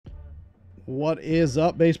What is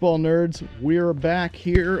up, baseball nerds? We're back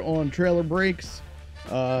here on Trailer Breaks.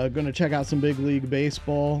 Gonna check out some Big League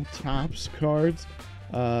Baseball Topps cards.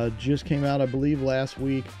 Just came out, I believe, last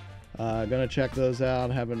week. Gonna check those out.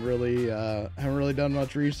 Haven't really done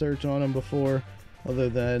much research on them before, other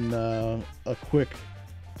than a quick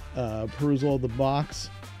perusal of the box.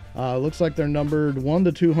 Looks like they're numbered 1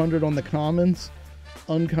 to 200 on the commons.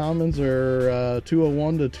 Uncommons are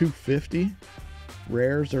 201 to 250.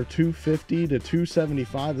 Rares are 250 to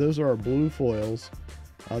 275. Those are our blue foils.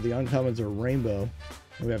 The uncommons are rainbow.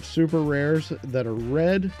 And we have super rares that are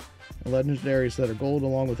red, and legendaries that are gold,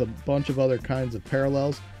 along with a bunch of other kinds of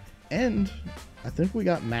parallels. And I think we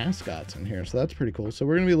got mascots in here, so that's pretty cool. So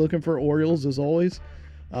we're going to be looking for Orioles as always.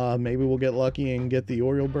 Maybe we'll get lucky and get the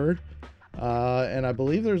Oriole bird. And I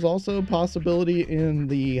believe there's also a possibility in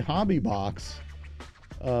the hobby box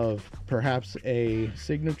of perhaps a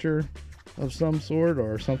signature of some sort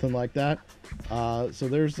or something like that. So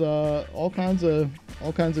there's all kinds of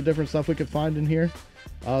different stuff we could find in here.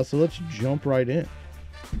 So let's jump right in.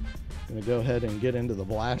 Gonna go ahead and get into the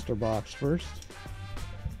blaster box first.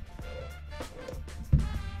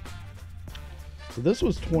 So this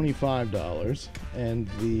was $25 and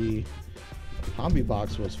the hobby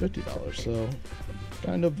box was $50. So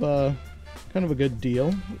kind of a good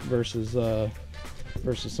deal versus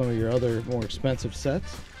some of your other more expensive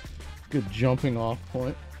sets. Good jumping off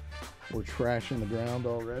point. We're trashing the ground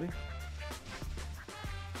already.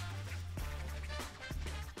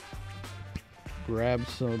 Grab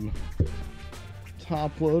some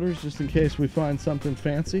top loaders just in case we find something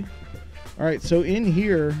fancy. All right, so in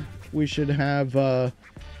here we should have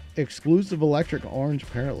exclusive electric orange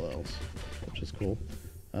parallels, which is cool.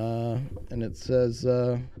 And it says,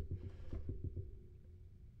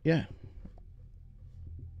 yeah.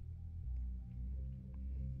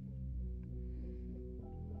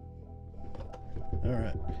 All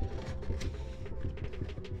right.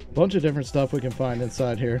 Bunch of different stuff we can find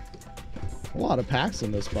inside here. A lot of packs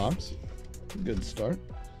in this box. Good start.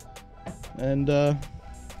 And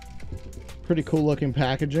pretty cool looking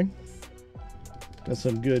packaging. Got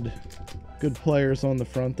some good players on the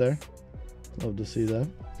front there. Love to see that.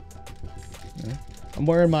 Yeah. I'm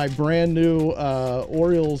wearing my brand new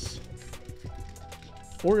Orioles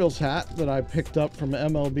hat that I picked up from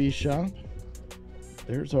MLB Shop.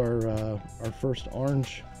 There's our first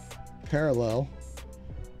orange parallel.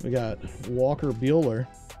 We got Walker Buehler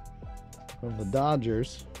from the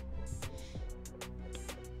Dodgers.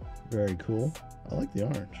 Very cool. I like the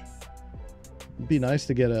orange. It'd be nice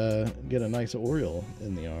to get a nice Oriole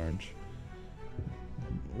in the orange.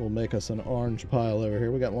 We'll make us an orange pile over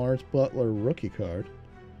here. We got Lawrence Butler rookie card.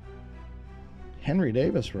 Henry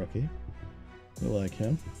Davis rookie. We like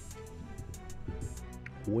him.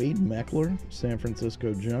 Wade Meckler, San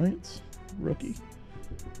Francisco Giants rookie.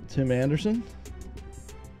 Tim Anderson.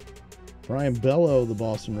 Brian Bello, the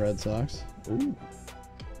Boston Red Sox. Ooh.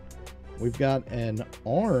 We've got an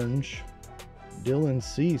orange Dylan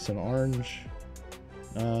Cease, an orange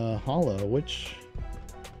hollow, which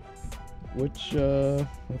let's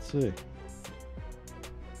see.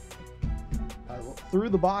 I threw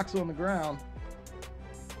the box on the ground.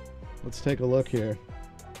 Let's take a look here.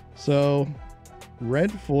 So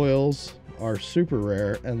red foils are super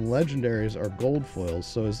rare and legendaries are gold foils.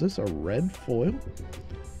 So is this a red foil?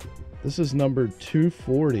 This is numbered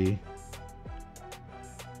 240.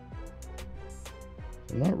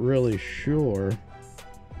 I'm not really sure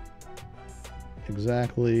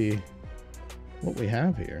exactly what we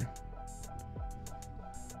have here.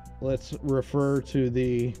 Let's refer to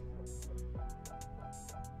the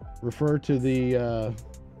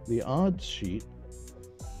odds sheet.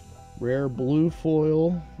 Rare blue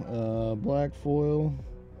foil, black foil,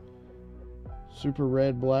 super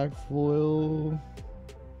red black foil.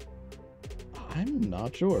 I'm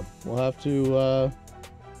not sure. We'll have to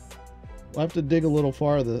dig a little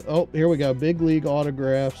farther. Oh, here we go. Big League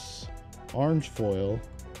autographs, orange foil.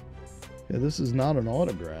 Yeah, this is not an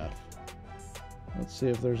autograph. Let's see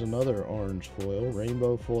if there's another orange foil.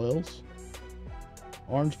 Rainbow foils.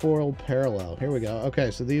 Orange foil parallel. Here we go. Okay,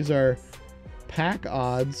 so these are pack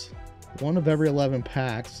odds. 1 of every 11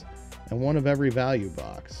 packs and 1 of every value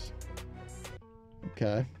box.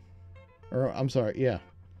 Okay. Or, I'm sorry, yeah.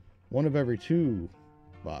 1 of every 2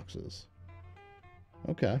 boxes.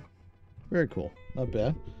 Okay. Very cool. Not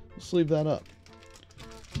bad. Let's leave that up.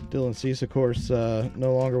 Dylan Cease, of course, no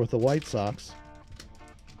longer with the White Sox.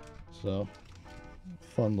 So,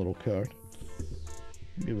 fun little card.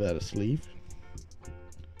 Give that a sleeve.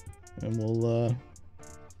 And we'll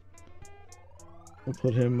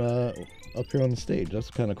put him up here on the stage. That's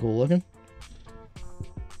kind of cool looking.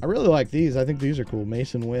 I really like these. I think these are cool.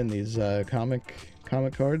 Mason Wynn, these comic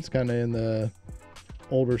cards, kind of in the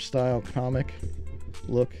older style comic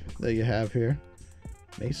look that you have here.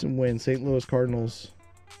 Mason Wynn, St. Louis Cardinals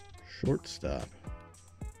shortstop.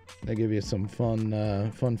 They give you some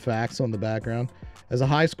fun facts on the background. As a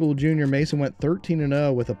high school junior, Mason went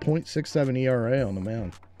 13-0 with a .67 ERA on the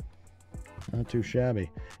mound. Not too shabby.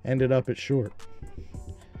 Ended up at short.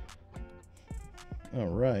 All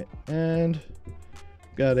right, and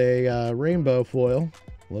got a rainbow foil,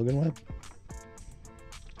 Logan Webb.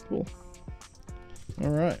 Cool.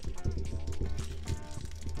 All right.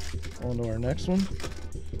 On to our next one.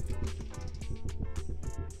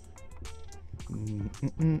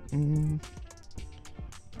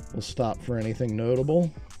 We'll stop for anything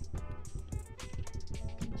notable.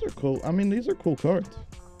 These are cool. I mean, these are cool cards.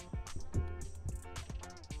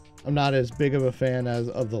 I'm not as big of a fan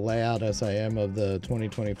of the layout as I am of the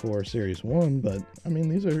 2024 Series 1, but I mean,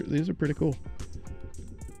 these are pretty cool.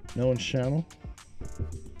 No one's channel.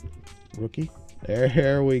 Rookie.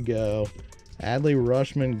 There we go. Adley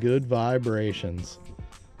Rushman, Good Vibrations.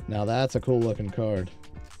 Now that's a cool looking card.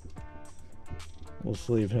 We'll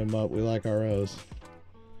sleeve him up. We like our O's.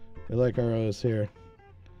 We like our O's here.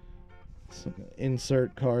 Some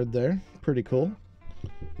insert card there. Pretty cool.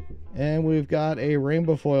 And we've got a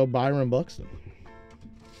rainbow foil Byron Buxton.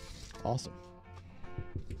 Awesome.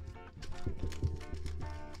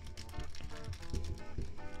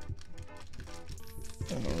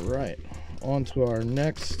 All right. On to our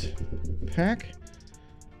next pack.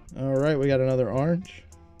 All right, we got another orange.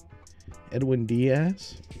 Edwin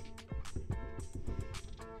Diaz.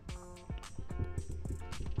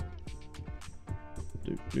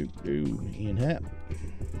 Ian Happ.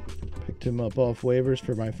 Picked him up off waivers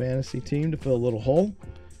for my fantasy team to fill a little hole.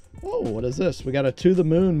 Oh, what is this? We got a To the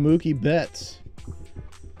Moon Mookie Betts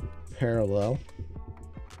parallel.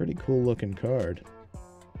 Pretty cool looking card.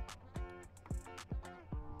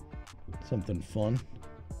 Something fun.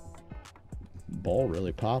 Ball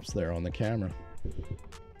really pops there on the camera.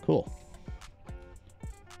 Cool.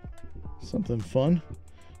 Something fun.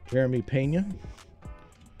 Jeremy Pena.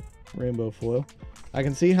 Rainbow foil. I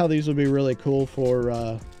can see how these would be really cool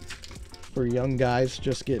for young guys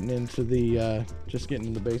just getting into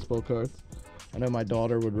baseball cards. I know my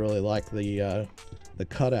daughter would really like the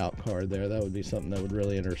cutout card there. That would be something that would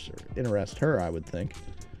really interest her, I would think.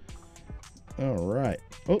 All right.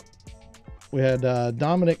 Oh, we had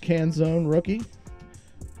Dominic Canzone, rookie.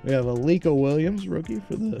 We have Alika Williams, rookie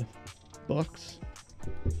for the Bucks.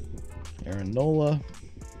 Aaron Nola.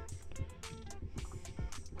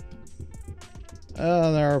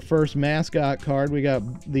 Our first mascot card, we got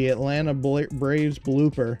the Atlanta Braves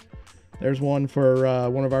blooper. There's one for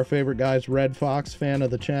one of our favorite guys, Red Fox, fan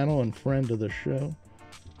of the channel and friend of the show.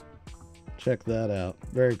 Check that out.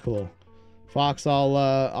 Very cool. Fox,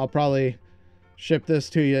 I'll probably ship this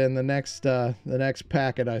to you in the next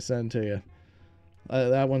packet I send to you.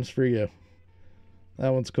 That one's for you. That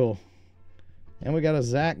one's cool. And we got a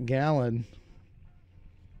Zach Gallen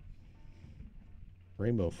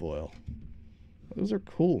rainbow foil. Those are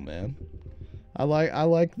cool, man. I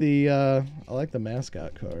like the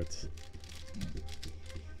mascot cards.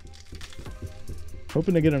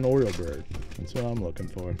 Hoping to get an Oriole bird. That's what I'm looking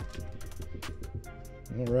for.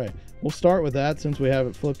 All right, we'll start with that since we have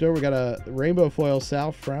it flipped over. We got a rainbow foil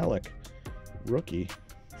Sal Frelick, rookie.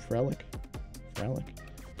 Frelick. I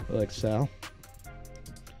like Sal.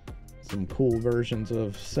 Some cool versions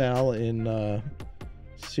of Sal in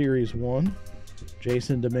Series 1.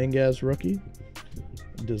 Jason Dominguez, rookie.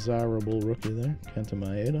 Desirable rookie there. Kenta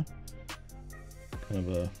Maeda. Kind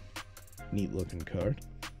of a neat looking card.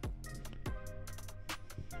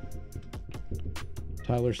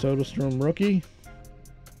 Tyler Soderstrom, rookie.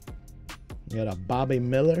 We got a Bobby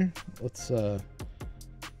Miller. Let's get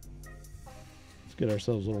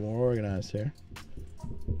ourselves a little more organized here.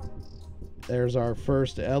 There's our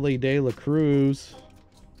first Ellie De La Cruz.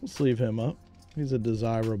 We'll sleeve him up. He's a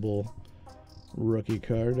desirable rookie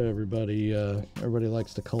card. Everybody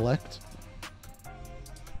likes to collect.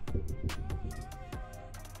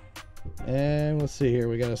 And let's see here.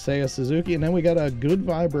 We got a Seiya Suzuki, and then we got a Good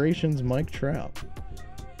Vibrations Mike Trout.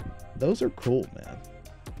 Those are cool, man.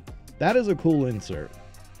 That is a cool insert.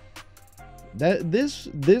 This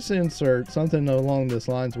insert, something along this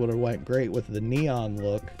lines, would have went great with the neon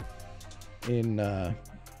look in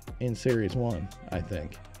Series 1, I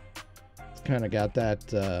think. Kind of got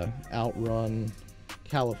that outrun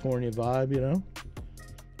California vibe, you know.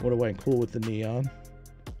 Would have went cool with the neon.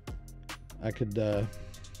 I could have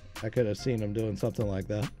seen him doing something like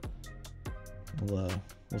that. We'll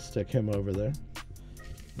stick him over there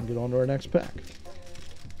and get on to our next pack.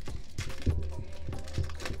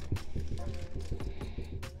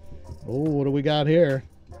 Oh, what do we got here?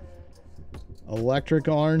 Electric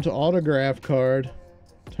orange autograph card.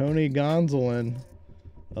 Tony Gonsolin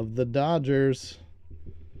of the Dodgers.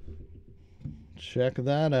 Check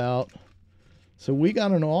that out. So we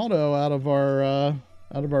got an auto out of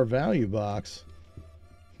our value box.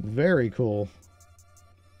 Very cool.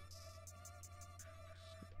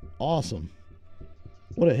 Awesome.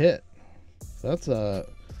 What a hit. That's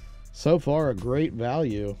so far a great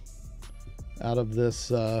value out of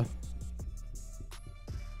this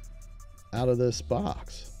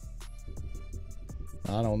box.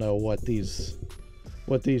 I don't know what these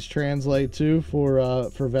translate to for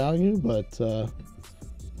value, but to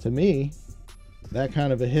me, that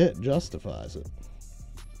kind of a hit justifies it.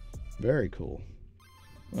 Very cool.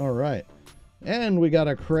 All right, and we got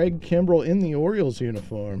a Craig Kimbrell in the Orioles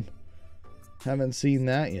uniform. Haven't seen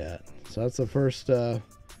that yet, so that's the first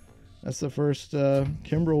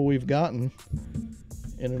Kimbrell we've gotten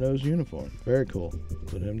in an O's uniform. Very cool.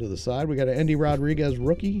 Put him to the side. We got an Andy Rodriguez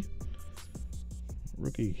rookie.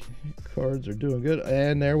 Rookie cards are doing good.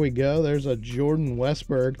 And there we go. There's a Jordan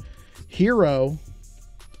Westburg, hero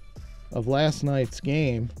of last night's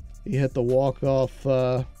game. He hit the walk-off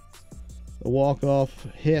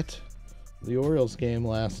hit of the Orioles game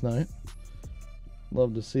last night.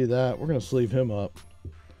 Love to see that. We're going to sleeve him up.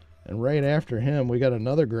 And right after him, we got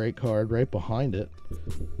another great card right behind it.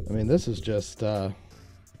 I mean, this is just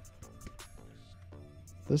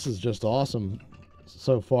awesome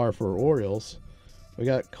so far for Orioles. We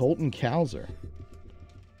got Colton Cowser.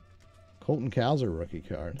 Colton Cowser rookie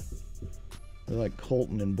card. We like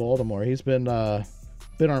Colton in Baltimore. He's been our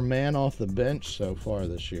man off the bench so far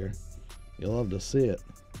this year. You'll love to see it.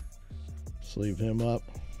 Sleeve him up.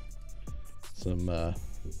 Some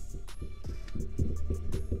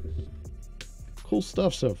cool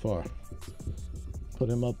stuff so far. Put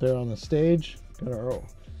him up there on the stage. Got our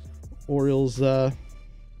Orioles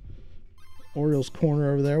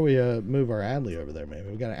corner over there. We move our Adley over there, maybe.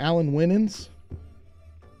 We got Alan Winans,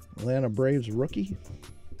 Atlanta Braves rookie.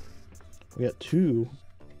 We got 2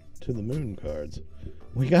 to the moon cards.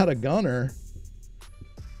 We got a Gunner.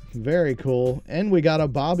 Very cool. And we got a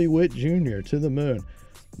Bobby Witt Jr. to the moon.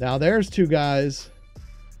 Now there's 2 guys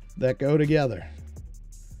that go together.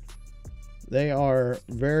 They are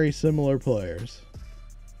very similar players.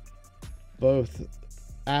 Both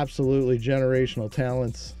absolutely generational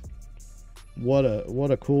talents. What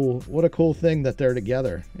a cool thing that they're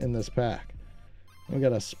together in this pack. We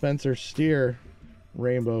got a Spencer Steer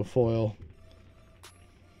rainbow foil.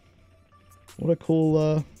 What a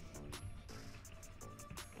cool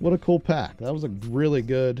pack. That was a really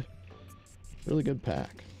good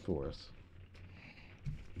pack for us.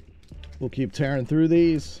 We'll keep tearing through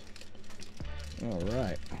these. All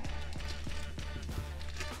right.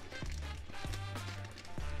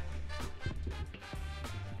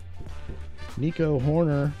 Nico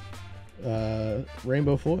Horner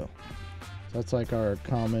rainbow foil. That's like our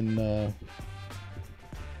common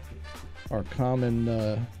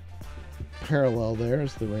parallel there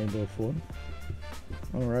is the rainbow foil.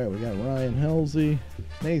 All right, we got Ryan Helsley,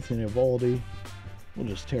 Nathan Eovaldi. We'll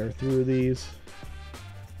just tear through these.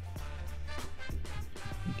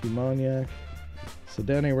 Mickey Moniak,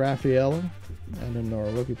 Ceddanne Raffaella, and him to our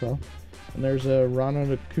rookie pile. And there's a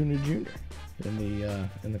Ronald Acuna Jr. in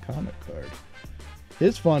the comic card.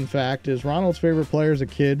 His fun fact is Ronald's favorite player as a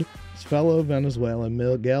kid is fellow Venezuelan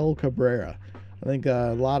Miguel Cabrera. I think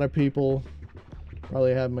a lot of people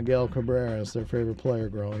probably have Miguel Cabrera as their favorite player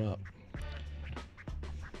growing up.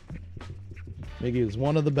 Miggy is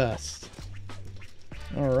one of the best.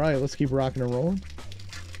 All right, let's keep rocking and rolling.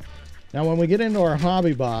 Now, when we get into our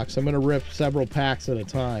hobby box, I'm going to rip several packs at a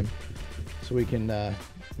time so we can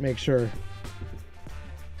make sure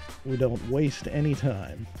we don't waste any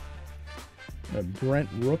time. Brent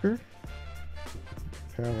Rooker,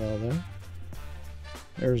 parallel there.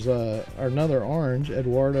 There's another orange,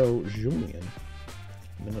 Eduardo Julian,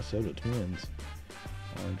 Minnesota Twins.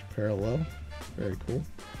 Orange parallel, very cool.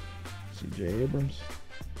 C.J. Abrams,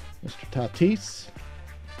 Mr. Tatis,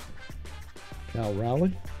 Cal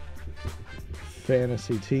Raleigh,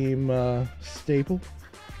 fantasy team staple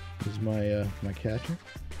is my catcher.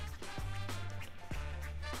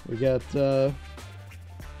 We got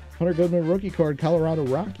Hunter Goodman rookie card, Colorado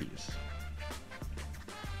Rockies.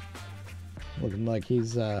 Looking like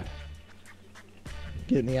he's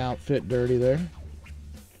getting the outfit dirty there.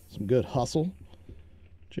 Some good hustle.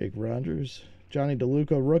 Jake Rogers, Johnny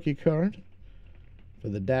DeLuca rookie card for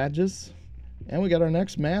the Dodgers. And we got our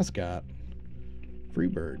next mascot,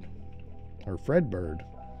 Freebird, or Fred Bird,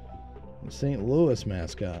 the St. Louis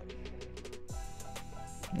mascot.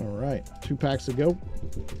 All right, 2 packs to go.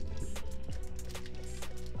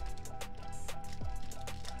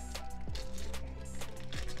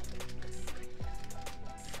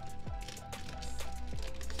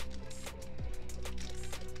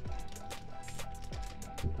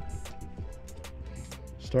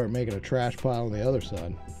 start making a trash pile on the other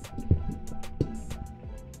side.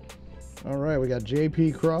 All right, we got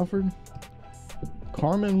J.P. Crawford,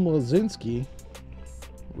 Carmen Lazinski,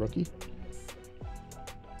 rookie,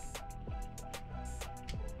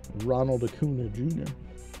 Ronald Acuna Jr.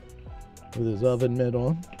 with his oven mitt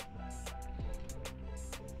on,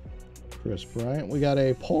 Chris Bryant. We got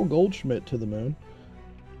a Paul Goldschmidt to the moon.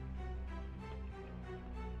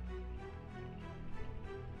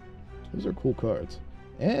 Those are cool cards.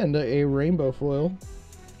 And a rainbow foil,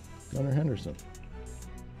 Gunnar Henderson.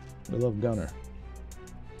 I love Gunnar.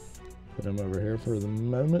 Put him over here for the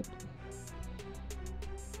moment.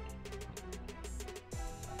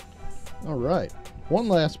 All right, one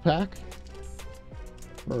last pack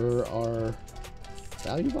for our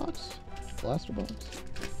value box, blaster box.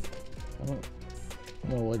 I don't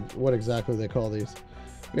know what exactly they call these.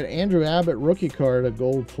 We got Andrew Abbott rookie card, a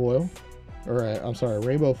gold foil, or I'm sorry, a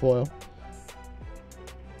rainbow foil.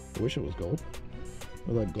 I wish it was gold.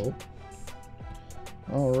 I like gold.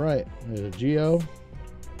 All right, Joe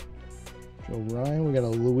Ryan. We got a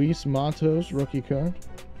Luis Matos rookie card.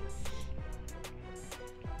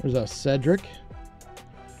 There's a Cedric.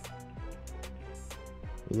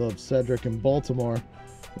 We love Cedric in Baltimore.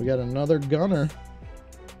 We got another Gunnar.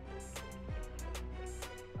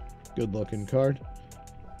 Good looking card.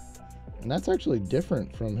 And that's actually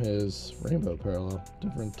different from his rainbow parallel.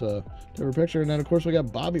 Different picture. And then of course we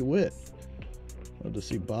got Bobby Witt. Love to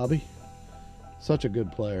see Bobby. Such a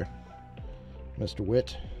good player, Mr.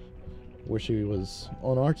 Witt. Wish he was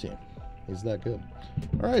on our team. He's that good.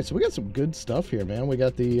 All right, so we got some good stuff here, man. We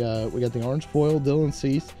got the orange foil, Dylan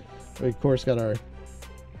Cease. We of course got our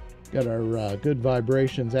good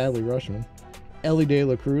vibrations, Adley Rushman, Ellie De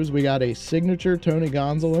La Cruz. We got a signature Tony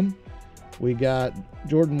Gonsolin. We got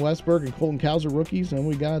Jordan Westberg and Colton Cowser rookies, and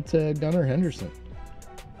we got Gunnar Henderson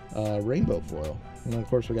rainbow foil. And then of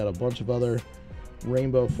course we got a bunch of other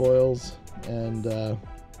rainbow foils and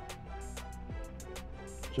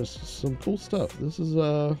just some cool stuff. This is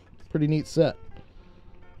a pretty neat set.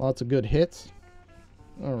 Lots of good hits.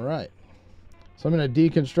 All right, so I'm going to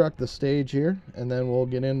deconstruct the stage here, and then we'll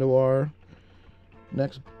get into our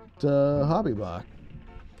next hobby box.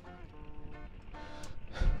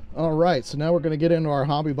 All right, so now we're going to get into our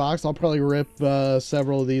hobby box. I'll probably rip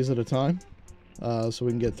several of these at a time so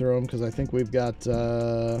we can get through them, because I think we've got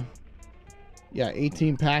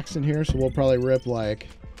 18 packs in here, so we'll probably rip like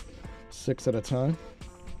 6 at a time.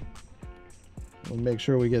 We'll make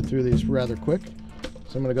sure we get through these rather quick.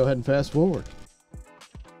 So I'm going to go ahead and fast forward.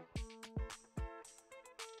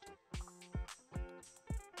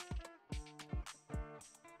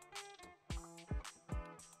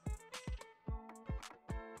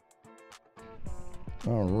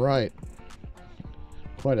 All right.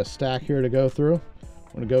 Quite a stack here to go through.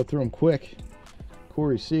 I'm going to go through them quick.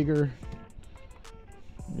 Corey Seager.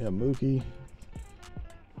 Yeah, Mookie.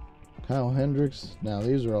 Kyle Hendricks. Now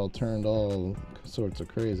these are all turned all sorts of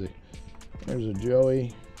crazy. There's a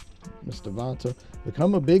Joey. Mr. Vato.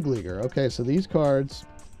 Become a big leaguer. Okay, so these cards.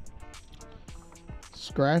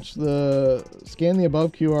 Scan the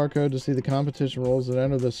above QR code to see the competition rules and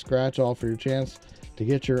enter the scratch off for your chance to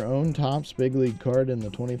get your own Topps Big League card in the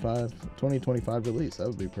 2025 release. That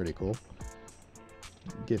would be pretty cool.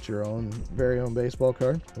 Get your own very own baseball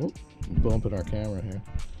card. Oh, bumping our camera here.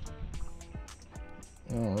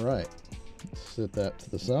 All right, let's set that to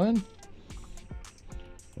the side.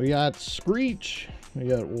 We got Screech. We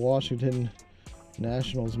got Washington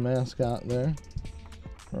Nationals mascot there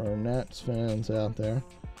for our Nats fans out there.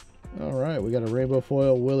 All right, we got a rainbow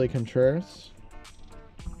foil Willie Contreras.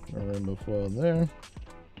 A rainbow foil there.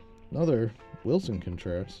 Another Wilson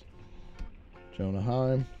Contreras. Jonah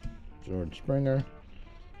Heim. George Springer.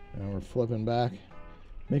 Now we're flipping back.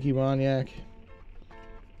 Mickey Moniak.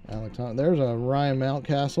 Alec Thomas. There's a Ryan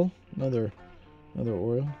Mountcastle. Another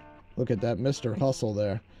Oriole. Look at that Mr. Hustle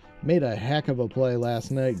there. Made a heck of a play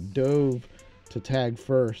last night. Dove to tag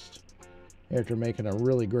first after making a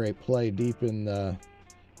really great play deep in the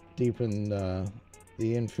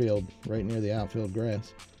infield, right near the outfield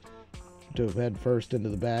grass. Dove head first into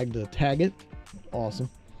the bag to tag it. Awesome.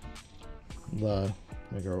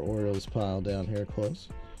 Make our Orioles pile down here close.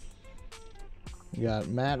 We got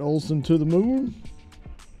Matt Olson to the moon.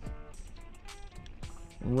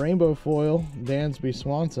 Rainbow foil, Dansby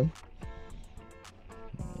Swanson.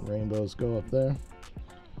 Rainbows go up there.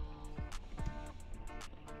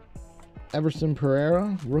 Everson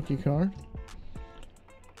Pereira, rookie card.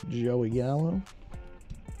 Joey Gallo.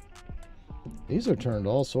 These are turned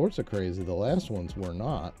all sorts of crazy. The last ones were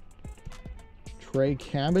not. Trey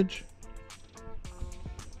Cabbage.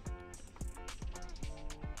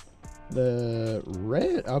 The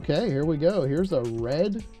red. Okay, here we go. Here's a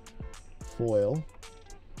red foil.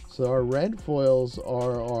 So our red foils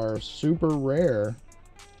are our super rare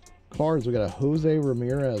cards. We got a Jose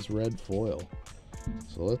Ramirez red foil.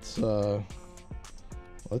 So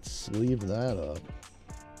let's sleeve that up.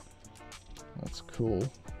 That's cool.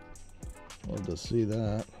 Love to see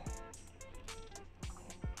that.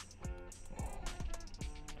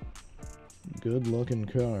 Good looking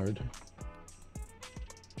card.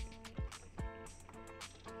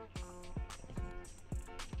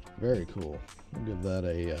 Very cool. I'll give that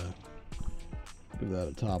a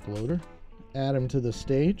top loader. Add him to the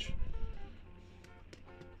stage.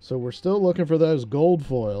 So we're still looking for those gold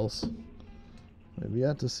foils. We've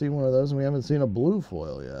yet to see one of those, and we haven't seen a blue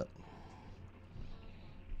foil yet.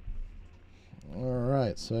 All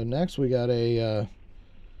right, so next we got a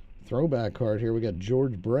throwback card here. We got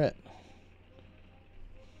George Brett.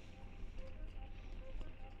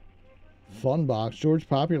 Fun box. George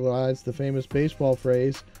popularized the famous baseball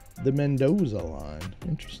phrase, the Mendoza line.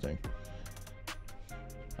 Interesting.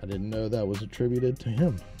 I didn't know that was attributed to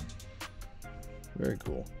him. Very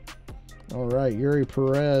cool. All right, Yuri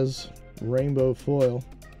Perez, rainbow foil.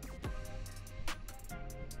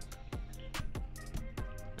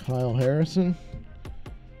 Kyle Harrison.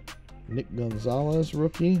 Nick Gonzalez,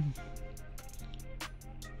 rookie.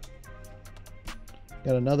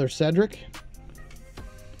 Got another Cedric.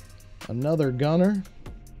 Another Gunner.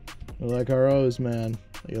 We like our O's, man.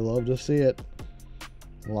 You love to see it.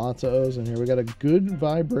 Lots of O's in here. We got a Good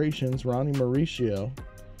Vibrations Ronnie Mauricio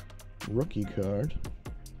rookie card.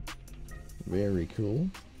 Very cool.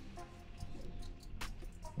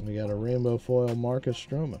 And we got a rainbow foil Marcus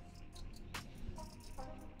Stroman.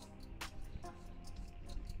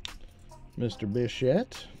 Mr.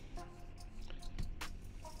 Bichette.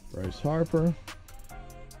 Bryce Harper.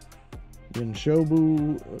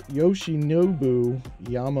 Yoshinobu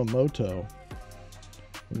Yamamoto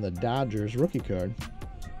from the Dodgers rookie card.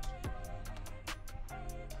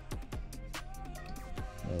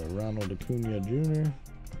 Another Ronald Acuna Jr.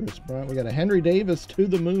 Chris Bryant. We got a Henry Davis to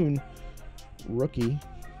the moon rookie.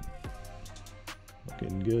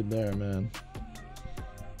 Looking good there, man.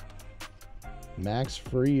 Max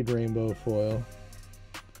Fried rainbow foil.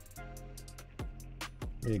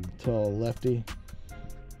 Big, tall lefty.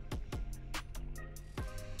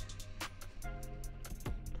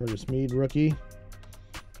 Curtis Mead rookie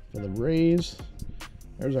for the Rays.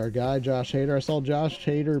 There's our guy, Josh Hader. I saw Josh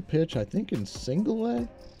Hader pitch, I think, in single A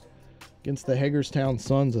against the Hagerstown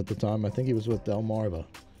Suns at the time. I think he was with Delmarva.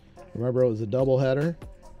 Remember, it was a doubleheader,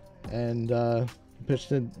 and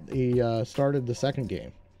he started the second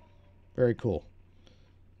game. Very cool.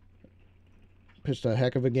 Pitched a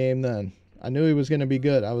heck of a game then. I knew he was going to be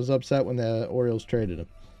good. I was upset when the Orioles traded him.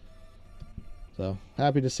 So,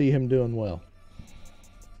 happy to see him doing well.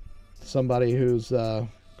 Somebody whose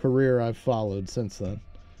career I've followed since then.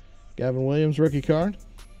 Gavin Williams rookie card.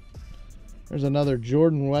 There's another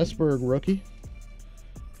Jordan Westberg rookie.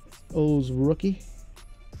 O's rookie.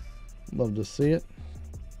 Love to see it.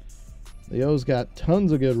 The O's got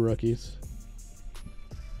tons of good rookies.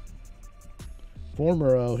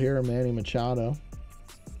 Former O here, Manny Machado.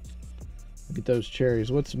 Look at those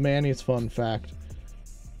cherries. What's Manny's fun fact?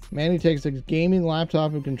 Manny takes a gaming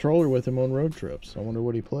laptop and controller with him on road trips. I wonder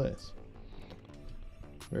what he plays.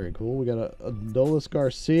 Very cool. We got a Adolis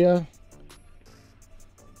Garcia.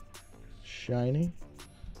 Shiny.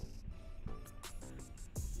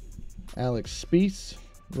 Alex Speece,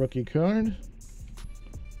 rookie card.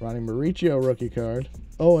 Ronnie Mauricio, rookie card.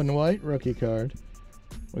 Owen White, rookie card.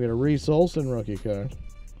 We got a Reese Olson, rookie card.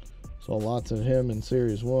 Saw lots of him in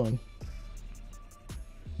Series 1. I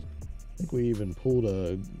think we even pulled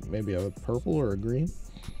maybe a purple or a green.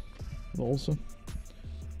 Olson.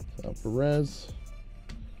 So Perez.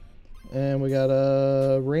 And we got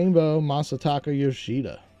a rainbow Masataka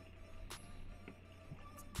Yoshida.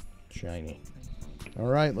 Shiny. All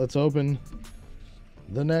right, let's open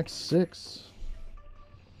the next 6.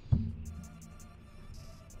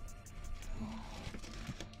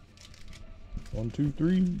 One, 2,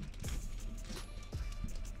 3,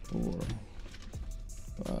 4,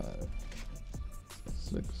 5,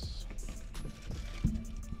 6.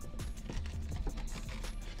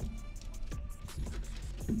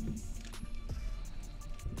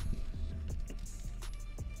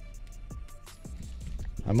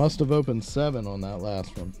 I must have opened 7 on that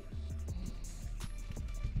last one.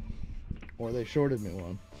 Or they shorted me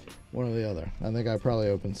one. One or the other. I think I probably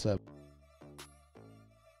opened 7.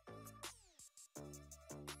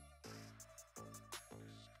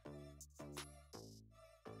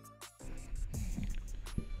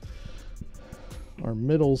 our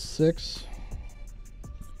middle 6.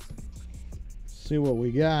 See what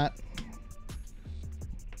we got.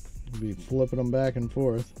 We'll be flipping them back and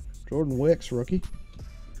forth. Jordan Wicks, rookie.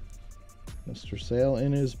 Mr. Sale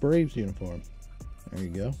in his Braves uniform. There you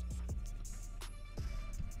go.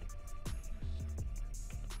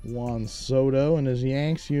 Juan Soto in his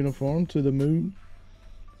Yanks uniform to the moon.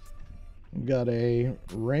 We've got a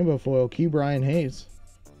rainbow foil Key Brian Hayes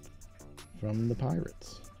from the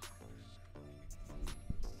Pirates.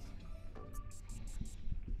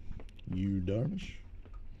 Yu Darvish.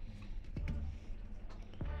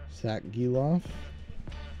 Zach Gelof,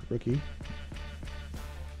 rookie.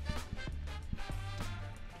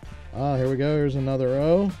 Ah, here we go. Here's another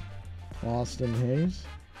O. Austin Hayes.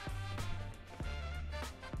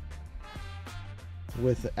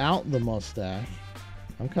 Without the mustache.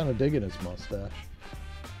 I'm kind of digging his mustache.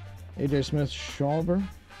 AJ Smith-Shawver,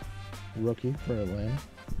 rookie for Atlanta.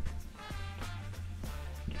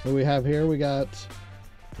 What we have here, we got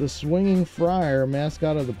the Swinging Friar,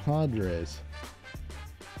 mascot of the Padres.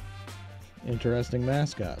 Interesting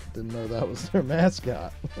mascot. Didn't know that was their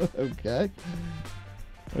mascot. Okay.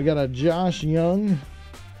 We got a Josh Young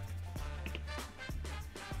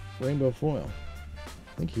rainbow foil.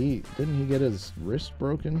 I think didn't he get his wrist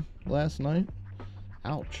broken last night?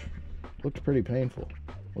 Ouch. Looked pretty painful.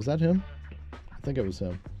 Was that him? I think it was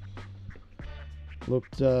him.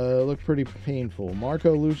 Looked pretty painful.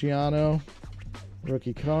 Marco Luciano,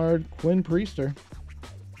 rookie card. Quinn Priester,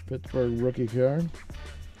 Pittsburgh rookie card.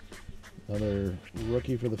 Another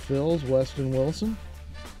rookie for the Phils, Weston Wilson.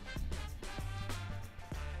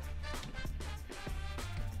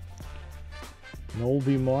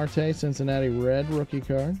 Nolby Marte, Cincinnati Red rookie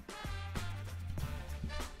card.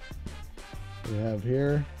 We have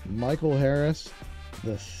here Michael Harris,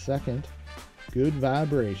 the second. Good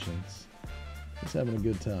vibrations. He's having a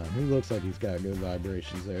good time. He looks like he's got good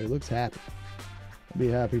vibrations there. He looks happy. I'd be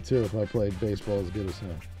happy too if I played baseball as good as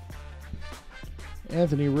him.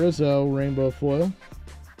 Anthony Rizzo, rainbow foil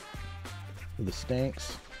for the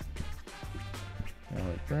Stanks.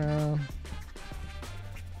 Alec Brown.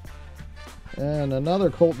 And another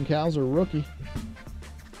Colton Cowser rookie.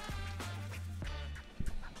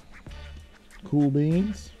 Cool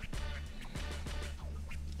beans.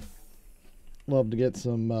 Love to get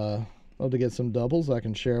some doubles I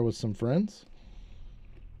can share with some friends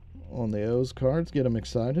on the O's cards. Get them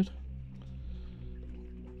excited.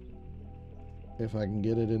 If I can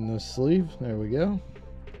get it in this sleeve. There we go.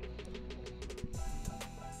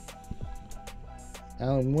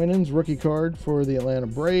 Alan Winans, rookie card for the Atlanta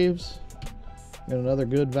Braves. And another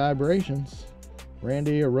good vibrations.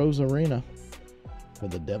 Randy Arozarena for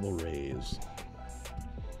the Devil Rays.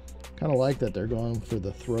 Kind of like that they're going for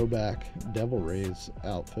the throwback Devil Rays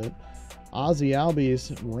outfit. Ozzy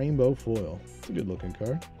Albies rainbow foil. It's a good looking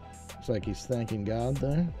card. Looks like he's thanking God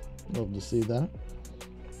there. Love to see that.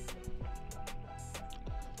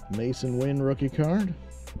 Mason Wynn rookie card.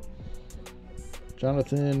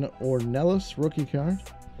 Jonathan Ornelas rookie card.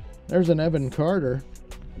 There's an Evan Carter.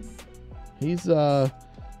 He's now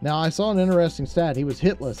I saw an interesting stat. He was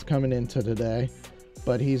hitless coming into today,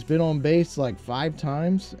 but he's been on base like 5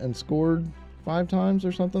 times and scored 5 times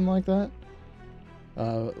or something like that.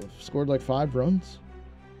 Scored like 5 runs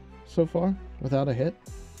so far without a hit.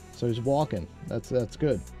 So he's walking. That's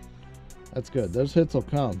good. That's good. Those hits will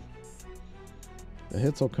come. The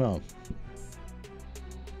hits will come.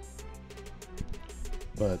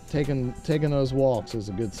 But taking those walks is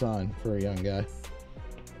a good sign for a young guy.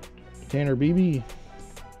 Tanner Beebe.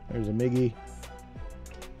 There's a Miggy.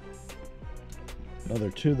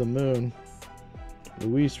 Another To the Moon.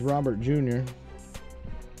 Luis Robert Jr.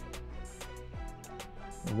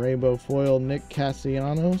 Rainbow foil Nick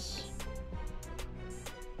Castellanos.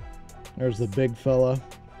 There's the big fella,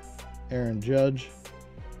 Aaron Judge.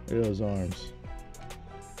 Look at those arms.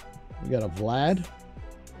 We got a Vlad.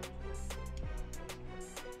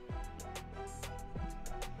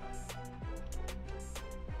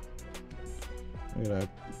 We got a,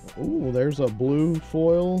 ooh, there's a blue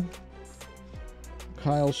foil,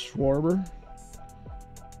 Kyle Schwarber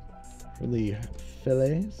for the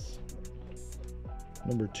Phillies.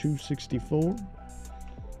 Number 264.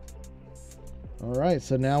 All right,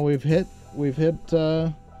 so now we've hit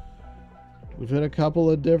a couple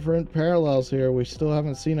of different parallels here. We still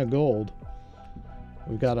haven't seen a gold.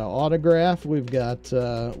 We've got an autograph. We've got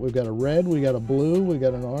a red. We got a blue. We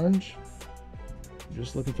got an orange.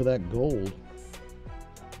 Just looking for that gold.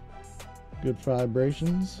 Good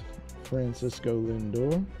vibrations. Francisco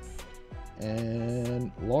Lindor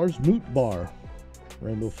and Lars Nootbaar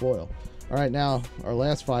rainbow foil. All right, now our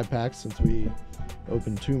last 5 packs since we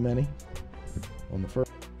opened too many. on the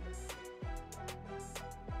first.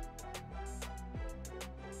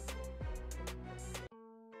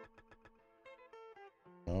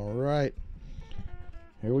 All right,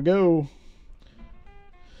 here we go.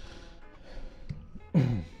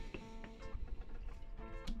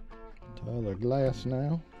 Tyler Glass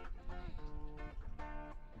now.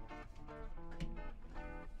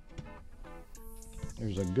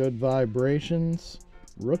 There's a Good Vibrations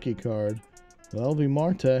rookie card. Elvie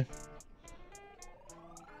Marte.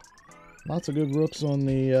 Lots of good rooks on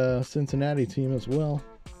the Cincinnati team as well.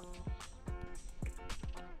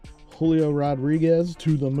 Julio Rodriguez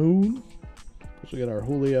to the moon. We got our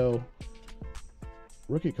Julio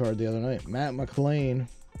rookie card the other night. Matt McClain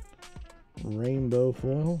rainbow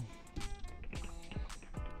foil.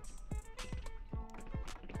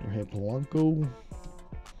 Jorge Polanco.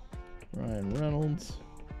 Ryan Reynolds.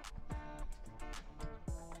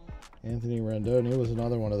 Anthony Rendon. He was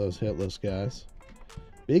another one of those hit list guys.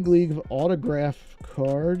 Big League autograph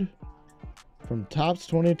card from Topps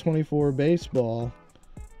 2024 Baseball.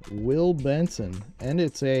 Will Benson. And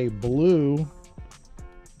it's a blue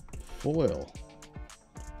foil.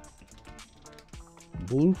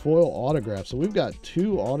 Blue foil autograph. So we've got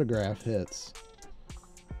 2 autograph hits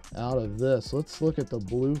out of this. Let's look at the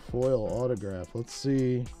blue foil autograph. Let's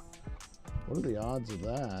see. What are the odds of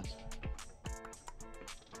that?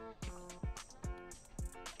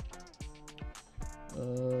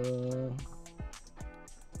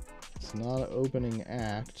 It's not an opening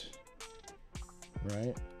act,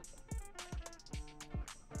 right?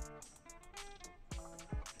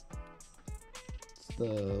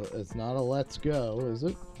 It's not a let's go, is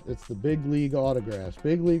it? It's the Big League autograph.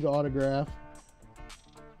 Big League autograph.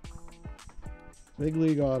 Big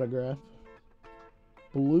League autograph.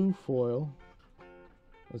 Blue foil.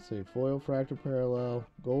 Let's see. Foil, fractal parallel,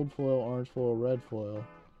 gold foil, orange foil, red foil.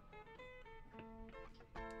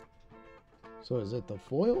 So is it the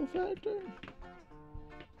foil factor?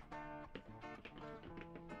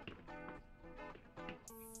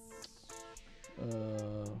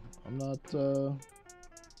 I'm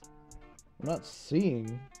not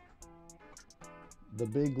seeing the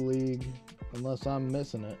Big League unless I'm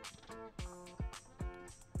missing it.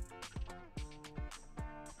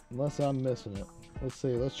 Unless I'm missing it. Let's see.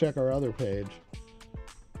 Let's check our other page.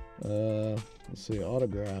 Let's see.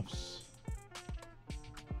 Autographs.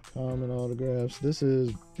 Common autographs. This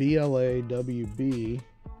is BLAWB.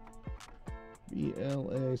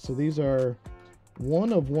 BLA. So these are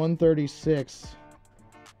 1 of 136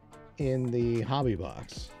 in the hobby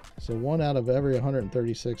box. So 1 out of every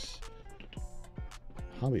 136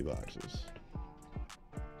 hobby boxes.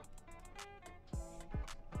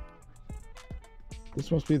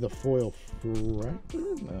 This must be the foil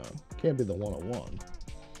fractor? No, can't be the 101.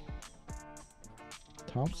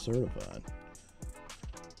 Top certified.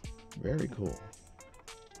 Very cool.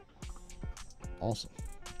 Awesome.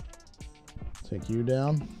 Take you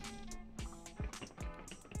down.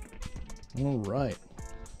 All right.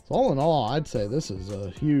 So all in all, I'd say this is a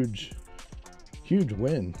huge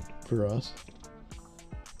win for us.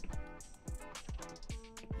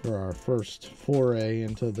 For our first foray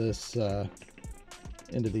into this,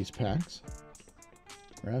 into these packs.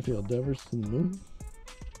 Rafael Devers to the moon.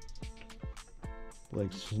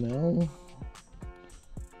 Blake Snell.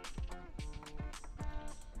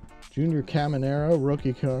 Junior Caminero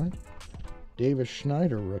rookie card. Davis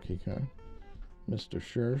Schneider rookie card. Mr.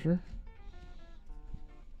 Scherzer.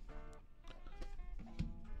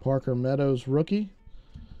 Parker Meadows rookie.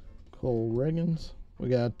 Cole Riggins. We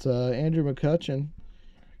got Andrew McCutchen.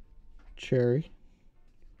 Cherry.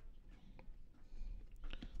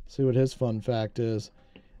 See what his fun fact is.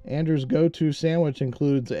 Andrew's go-to sandwich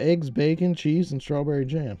includes eggs, bacon, cheese, and strawberry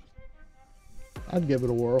jam. I'd give it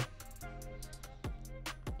a whirl.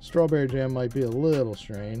 Strawberry jam might be a little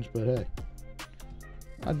strange, but hey,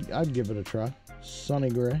 I'd give it a try. Sonny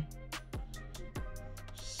Gray.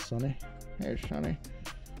 Sonny. Hey, Sonny.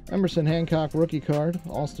 Emerson Hancock rookie card.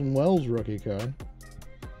 Austin Wells rookie card.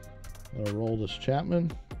 Aroldis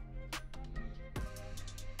Chapman.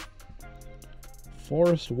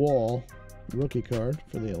 Forrest Wall rookie card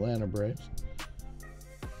for the Atlanta Braves.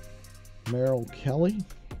 Merrill Kelly.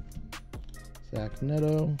 Zach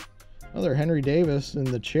Neto. Another Henry Davis in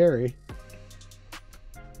the cherry.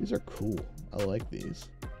 These are cool. I like these.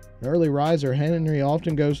 An early riser, Henry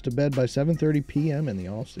often goes to bed by 7:30 p.m. in the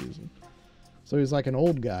offseason. So he's like an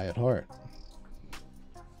old guy at heart.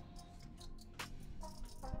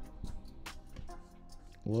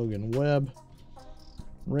 Logan Webb.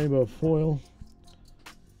 Rainbow foil.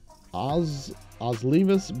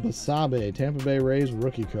 Ozlevis Basabe, Tampa Bay Rays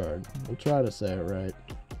rookie card. We'll try to say it right.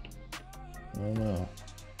 I don't know.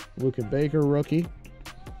 Luka Baker, rookie.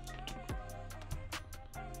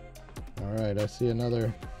 All right, I see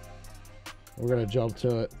another. We're going to jump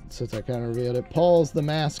to it since I kind of revealed it. Paul's the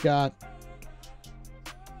mascot.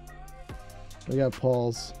 We got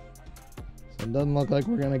Paul's. So it doesn't look like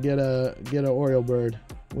we're going to get an Oriole bird.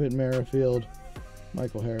 Whit Merrifield.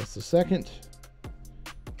 Michael Harris II.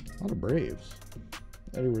 A lot of Braves.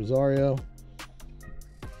 Eddie Rosario.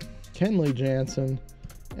 Kenley Jansen.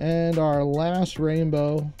 And our last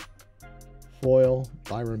rainbow foil,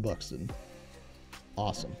 Byron Buxton.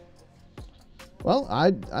 Awesome. Well,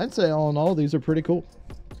 I'd say all in all, these are pretty cool.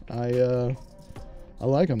 I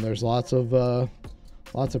like them. There's lots of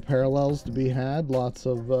parallels to be had, lots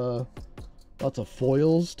of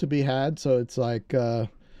foils to be had. So it's like a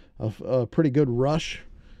pretty good rush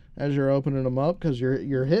as you're opening them up because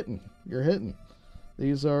you're hitting.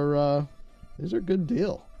 These are good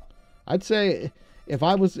deal. I'd say if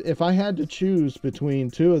I had to choose between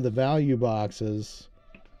two of the value boxes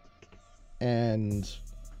and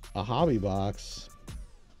a hobby box,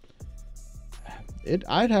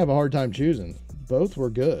 I'd have a hard time choosing. Both were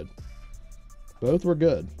good,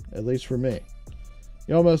 at least for me.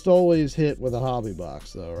 You almost always hit with a hobby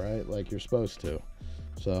box though, right? Like you're supposed to.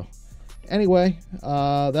 So anyway,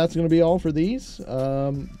 that's going to be all for these.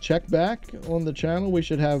 Check back on the channel. We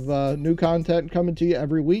should have new content coming to you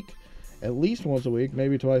every week, at least once a week,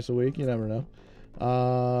 maybe twice a week, you never know.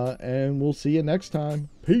 And we'll see you next time.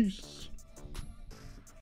 Peace.